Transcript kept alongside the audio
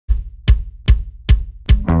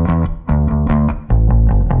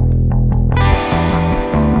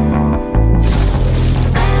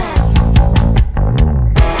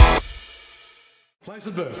Place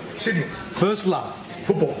of birth? Sydney. First love?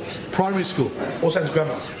 Football. Primary school? All Saints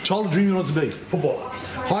Grammar. Childhood dream you wanted to be? Footballer.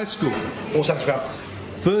 High school? All Saints Grammar.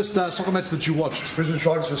 First soccer match that you watched? Brisbane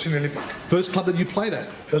Tigers for Sydney Olympic. First club that you played at?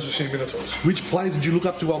 First for Sydney Minotaurs. Which players did you look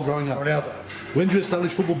up to while growing up? Ronaldo. When did you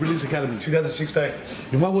establish Football Brilliance Academy? 2016.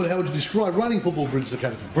 In one word, how would you describe running Football Brilliance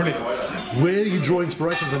Academy? Brilliant. Where do you draw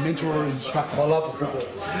inspiration as a mentor or instructor? My love for football.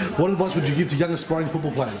 What advice would you give to young aspiring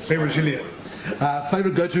football players? Be resilient.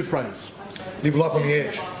 Favourite go-to phrase? Live life on the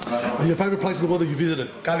edge. Your favourite place in the world that you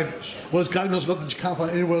visited? Galibus. What has Syndesmos got that you can't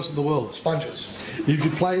find anywhere else in the world? Sponges. If you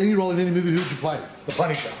could play any role in any movie, who would you play? The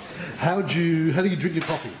Punisher. How do you drink your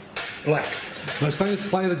coffee? Black. Most famous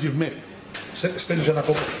player that you've met? Syndesmos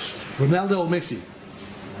footballers. Ronaldo or Messi?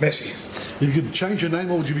 Messi. If you could change your name,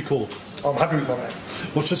 what would you be called? I'm happy with my name.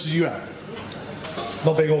 What stresses you out?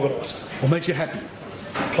 Not being organised. What makes you happy?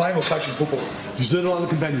 Playing or coaching football. Deserted island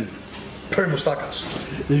companion? Pyramid Stuckers.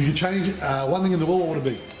 If you could change one thing in the world, what would it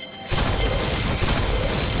be?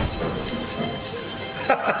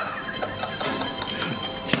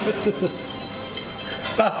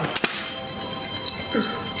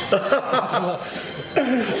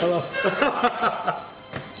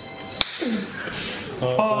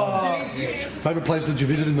 Favourite place that you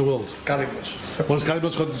visit in the world? Galibus. What has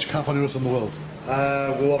Syndesmos got that you can't find anywhere else in the world?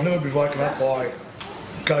 Well, I've never been woken up by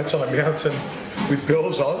goats on a mountain with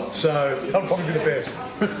bells on, so that'll probably be the best.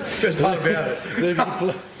 Best part about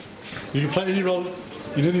it. You can play any role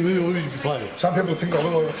in any movie, what would you play? Some people think I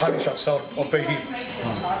look like a Punisher, so I'll be him.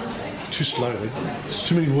 Too slowly. It's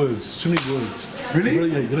too many words. Too many words.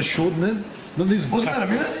 Really? Yeah, you got to shorten it. Wasn't that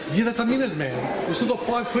a minute? Yeah, that's a minute, man. We've still got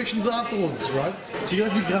 5 questions afterwards, right? So you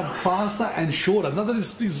have to become faster and shorter. None of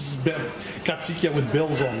this is Katsikia with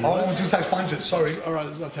bells on. Right? I'll just take sponges, sorry. All right,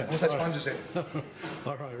 okay. I'll take sponges then.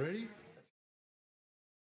 All right, ready?